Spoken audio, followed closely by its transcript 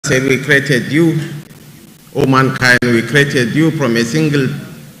said, we created you, O mankind, we created you from a single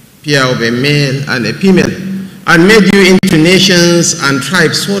pair of a male and a female, and made you into nations and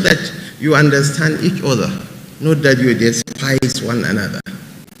tribes so that you understand each other, not that you despise one another.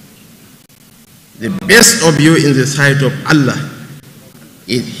 The best of you in the sight of Allah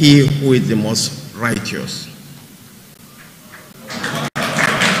is he who is the most righteous.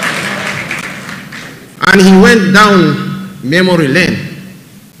 And he went down memory lane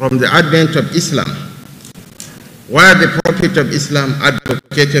from the advent of Islam, where the Prophet of Islam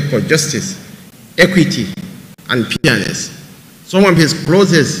advocated for justice, equity, and fairness. Some of his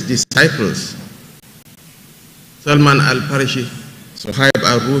closest disciples, Salman al-Farisi, Suhaib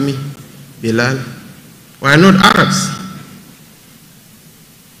al-Rumi, Bilal, were not Arabs.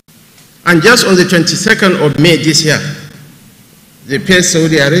 And just on the 22nd of May this year, the first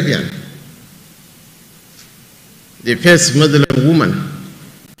Saudi Arabian, the first Muslim woman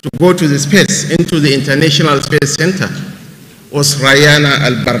to go to the space, into the International Space Center, was Rayana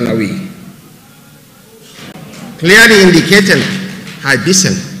al-Barnawi, clearly indicating her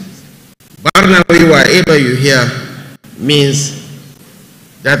descent. Barnawi, wherever you hear, means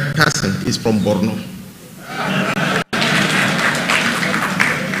that person is from Borno.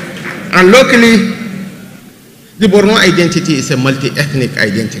 And locally, the Borno identity is a multi-ethnic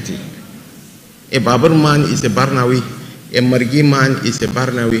identity. A Babur man is a Barnawi, a Margi man is a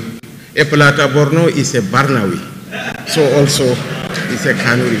Barnawi, a Plata Borno is a Barnawi, so also is a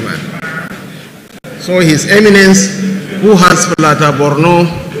Kanuri man. So His Eminence, who has Plata Borno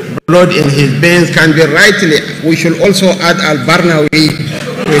blood in his veins, can be rightly, we should also add al-Barnawi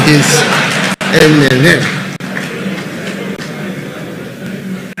to his eminent name.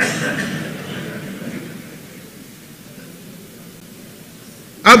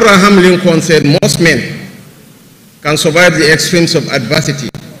 Abraham Lincoln said, most men can survive the extremes of adversity,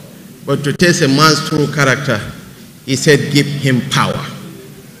 but to test a man's true character, he said, give him power.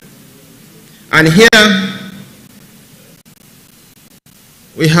 And here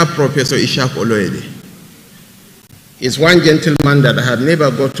we have Professor Ishaq Oloyede. He's one gentleman that I have never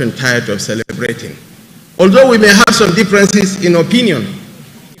gotten tired of celebrating. Although we may have some differences in opinion,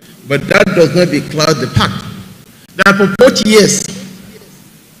 but that does not becloud the fact that for 40 years,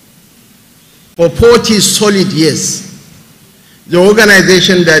 for 40 solid years, the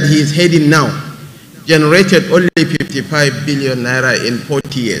organization that he is heading now generated only 55 billion naira in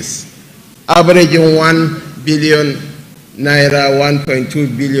 40 years, averaging 1 billion naira,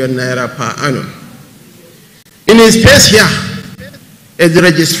 1.2 billion naira per annum. In his first year as the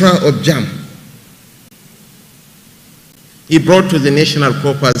registrar of JAM, he brought to the national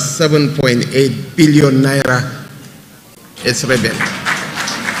corpus 7.8 billion naira as revenue.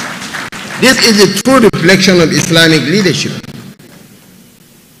 This is a true reflection of Islamic leadership.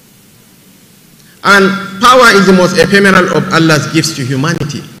 And power is the most ephemeral of Allah's gifts to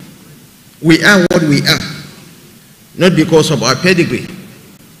humanity. We are what we are, not because of our pedigree.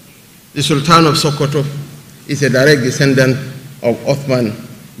 The Sultan of Sokoto is a direct descendant of Othman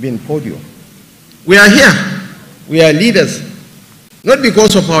bin Fodio. We are here, we are leaders, not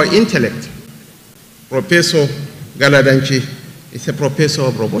because of our intellect. Professor Galadanchi is a professor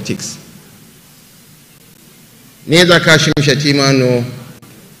of robotics. Neither Kashim Shatima nor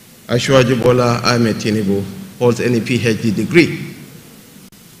Ashwaji Bola Ahmed Tinubu holds any PhD degree.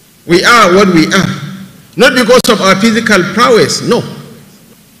 We are what we are, not because of our physical prowess, no.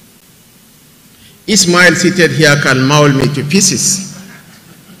 Ismail seated here can maul me to pieces.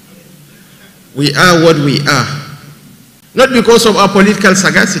 We are what we are, not because of our political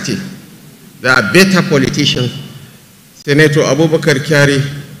sagacity. There are better politicians. Senator Abubakar Kyari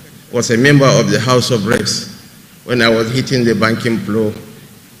was a member of the House of Reps when I was hitting the banking floor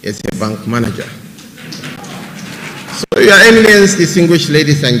as a bank manager. So, Your Eminence, distinguished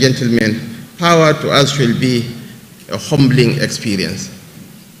ladies and gentlemen, power to us will be a humbling experience.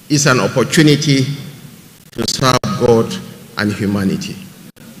 It's an opportunity to serve God and humanity.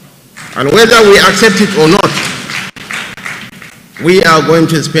 And whether we accept it or not, we are going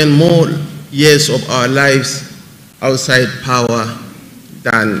to spend more years of our lives outside power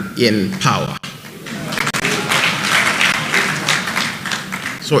than in power.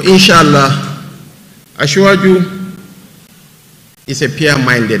 So inshallah, Ashwaju is a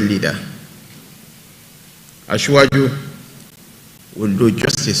peer-minded leader. Ashwaju will do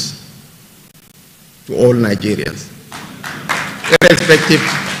justice to all Nigerians, irrespective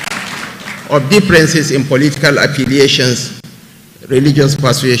of differences in political affiliations, religious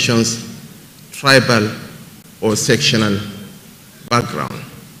persuasions, tribal or sectional background.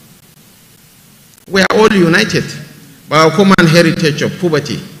 We are all united by our common heritage of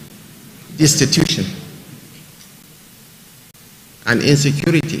poverty, destitution, and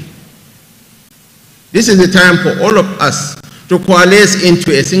insecurity. This is the time for all of us to coalesce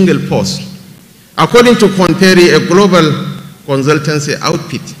into a single force. According to Conperi, a global consultancy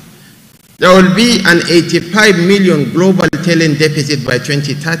outfit, there will be an 85 million global talent deficit by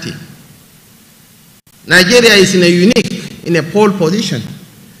 2030. Nigeria is in a pole position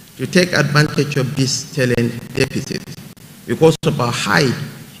to take advantage of this talent deficit because of our high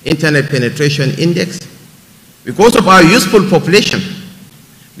internet penetration index, because of our youthful population,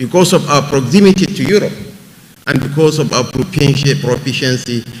 because of our proximity to Europe, and because of our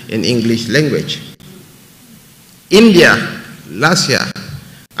proficiency in English language. India last year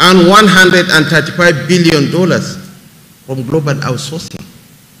earned $135 billion from global outsourcing.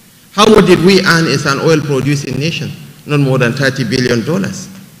 How much did we earn as an oil-producing nation? Not more than $30 billion.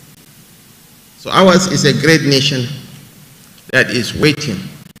 So ours is a great nation that is waiting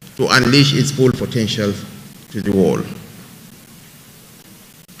to unleash its full potential to the world.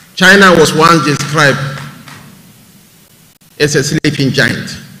 China was once described as a sleeping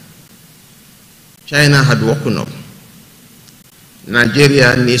giant. China had woken up.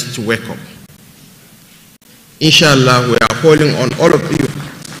 Nigeria needs to wake up. Inshallah, we are calling on all of you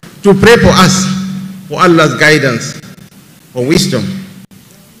to pray for us, for Allah's guidance, for wisdom,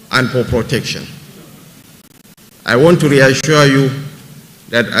 and for protection. I want to reassure you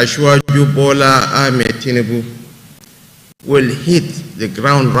that Ashwaju Bola Ahmed Tinubu will hit the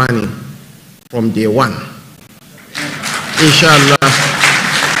ground running from day one. Inshallah,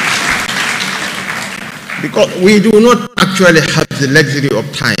 because we do not actually have the luxury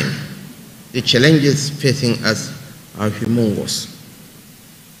of time. The challenges facing us are humongous.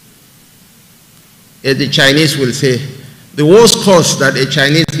 As the Chinese will say, the worst cause that a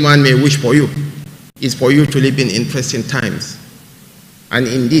Chinese man may wish for you is for you to live in interesting times. And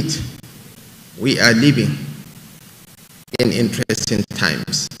indeed, we are living in interesting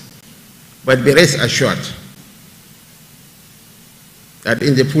times. But be rest assured that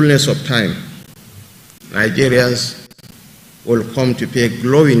in the fullness of time, Nigerians will come to pay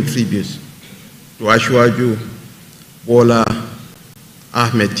glowing tributes to Ashwaju Bola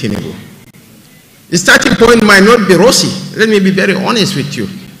Ahmed Tinubu. The starting point might not be rosy. Let me be very honest with you.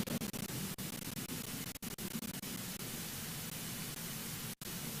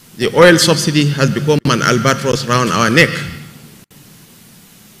 The oil subsidy has become an albatross around our neck.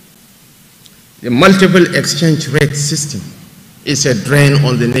 The multiple exchange rate system is a drain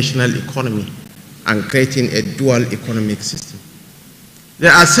on the national economy and creating a dual economic system.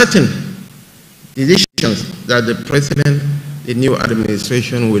 There are certain decisions that the President, the new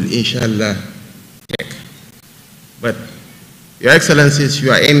administration will inshallah take. But Your Excellencies,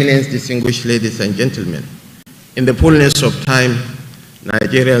 Your Eminence, distinguished ladies and gentlemen, in the fullness of time,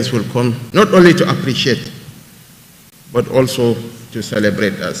 Nigerians will come not only to appreciate, but also to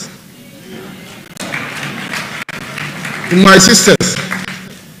celebrate us. To my sisters,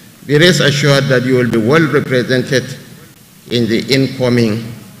 be rest assured that you will be well represented in the incoming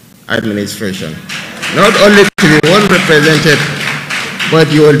administration. Not only to be well represented,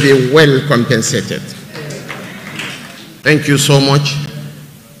 but you will be well compensated. Thank you so much.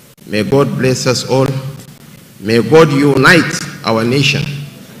 May God bless us all. May God unite our nation.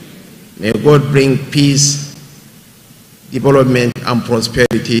 May God bring peace, development, and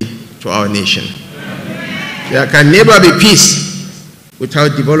prosperity to our nation. There can never be peace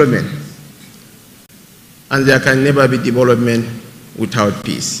without development, and there can never be development without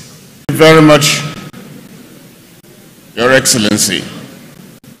peace. Thank you very much, Your Excellency.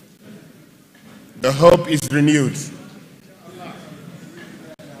 The hope is renewed.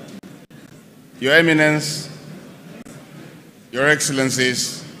 Your Eminence, Your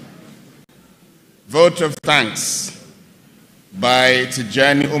Excellencies, vote of thanks by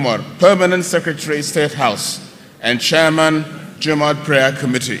Tijani Umar, Permanent Secretary, State House, and Chairman, Juma'at Prayer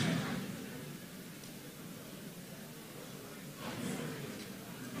Committee.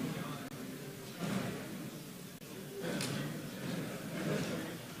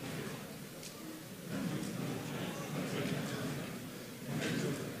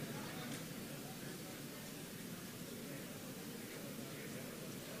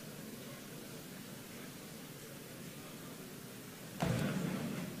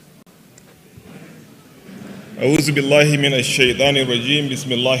 أعوذ بالله من الشيطان الرجيم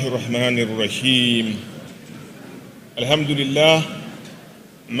بسم الله الرحمن الرحيم الحمد لله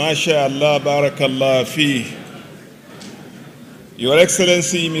ما شاء الله بارك الله فيه. Your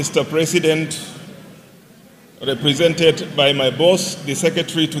Excellency, Mr. President, represented by my boss, the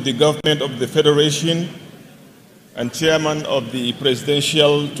Secretary to the Government of the Federation, and Chairman of the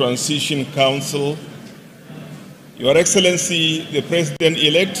Presidential Transition Council, Your Excellency the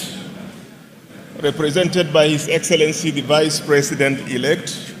President-elect, represented by His Excellency the Vice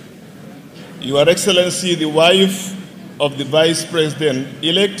President-elect, Your Excellency the wife of the Vice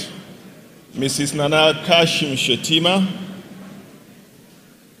President-elect, Mrs. Nana Kashim Shetima,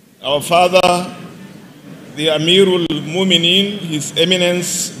 our father, the Amirul Muminin, His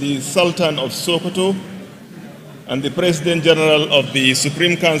Eminence the Sultan of Sokoto, and the President General of the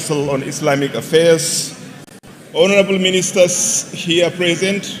Supreme Council on Islamic Affairs, honorable ministers here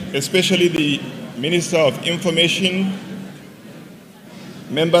present, especially the Minister of Information,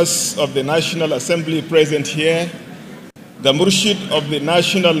 members of the National Assembly present here, the Murshid of the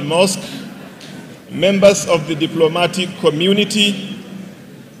National Mosque, members of the diplomatic community,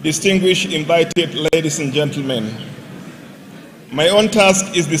 distinguished invited ladies and gentlemen. My own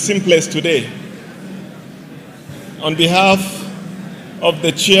task is the simplest today. On behalf of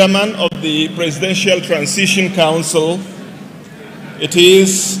the Chairman of the Presidential Transition Council, it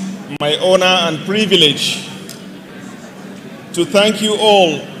is my honor and privilege to thank you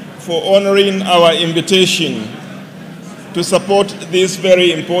all for honoring our invitation to support this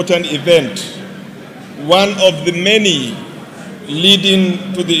very important event, one of the many leading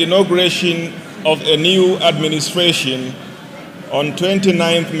to the inauguration of a new administration on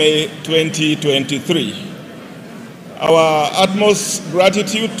 29th May 2023. Our utmost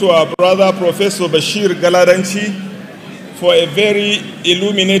gratitude to our brother Professor Bashir Galadanchi for a very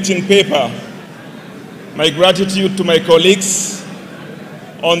illuminating paper. My gratitude to my colleagues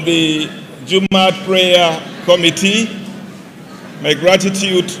on the Juma'at Prayer Committee. My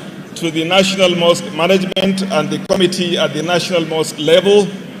gratitude to the National Mosque Management and the committee at the National Mosque level.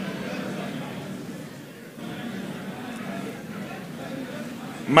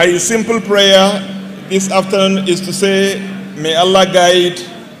 My simple prayer this afternoon is to say, may Allah guide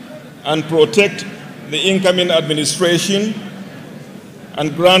and protect the incoming administration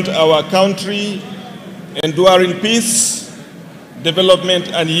and grant our country enduring peace, development,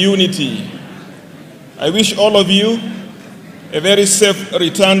 and unity. I wish all of you a very safe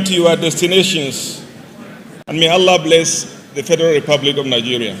return to your destinations, and may Allah bless the Federal Republic of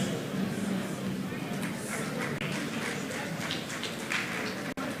Nigeria.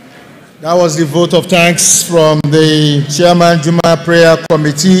 That was the vote of thanks from the Chairman, Juma'at Prayer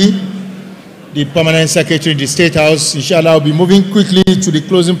Committee, the Permanent Secretary, the State House. Inshallah, I'll be moving quickly to the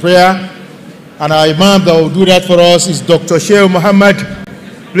closing prayer. And our Imam that will do that for us is Dr. Sheikh Muhammad.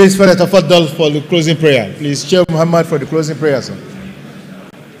 Please, Father Tafaddal for the closing prayer. Please, Sheikh Muhammad for the closing prayer, sir.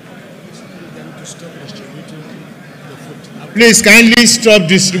 Please, kindly stop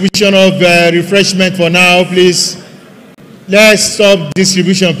distribution of refreshment for now, please. Let's stop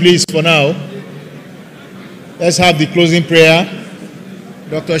distribution, please, for now. Let's have the closing prayer.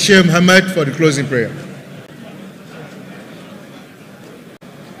 Dr. Sheikh Muhammad for the closing prayer.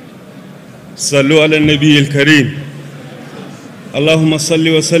 صلوا على النبي الكريم اللهم صل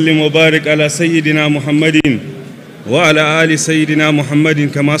وسلم وبارك على سيدنا محمد وعلى آل سيدنا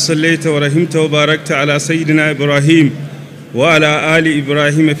محمد كما صليت ورحمت وباركت على سيدنا إبراهيم وعلى آل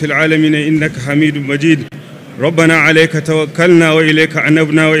إبراهيم في العالمين إنك حميد مجيد ربنا عليك توكلنا وإليك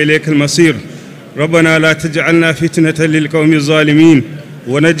عنبنا وإليك المصير ربنا لا تجعلنا فتنة للقوم الظالمين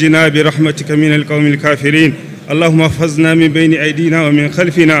ونجنا برحمتك من القوم الكافرين اللهم احفظنا من بين أيدينا ومن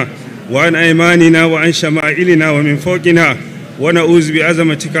خلفنا وعن أيماننا وعن شمائلنا ومن فوقنا ونعوذ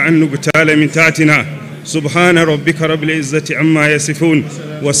بعظمتك أن نغتال من تحتنا سبحان ربك رب العزة عما يصفون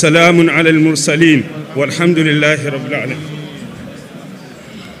وسلام على المرسلين والحمد لله رب العالمين.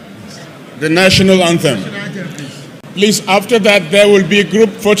 The national anthem. Please, after that, there will be a group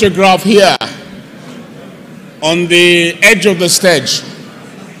photograph here on the edge of the stage.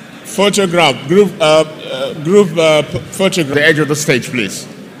 Photograph, group photograph, the edge of the stage, please.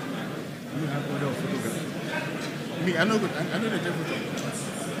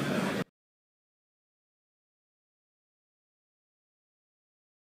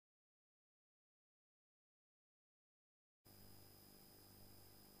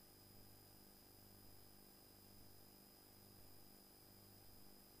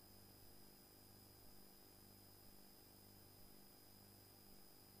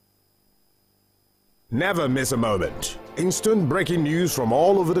 Never miss a moment. Instant breaking news from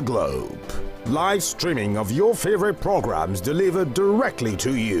all over the globe. Live streaming of your favorite programs delivered directly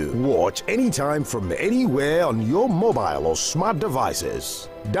to you. Watch anytime from anywhere on your mobile or smart devices.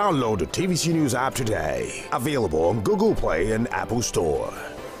 Download the TVC News app today. Available on Google Play and Apple Store.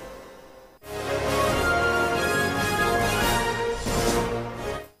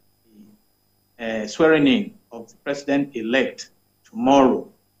 Swearing in. of the president-elect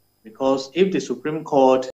tomorrow, because if the Supreme Court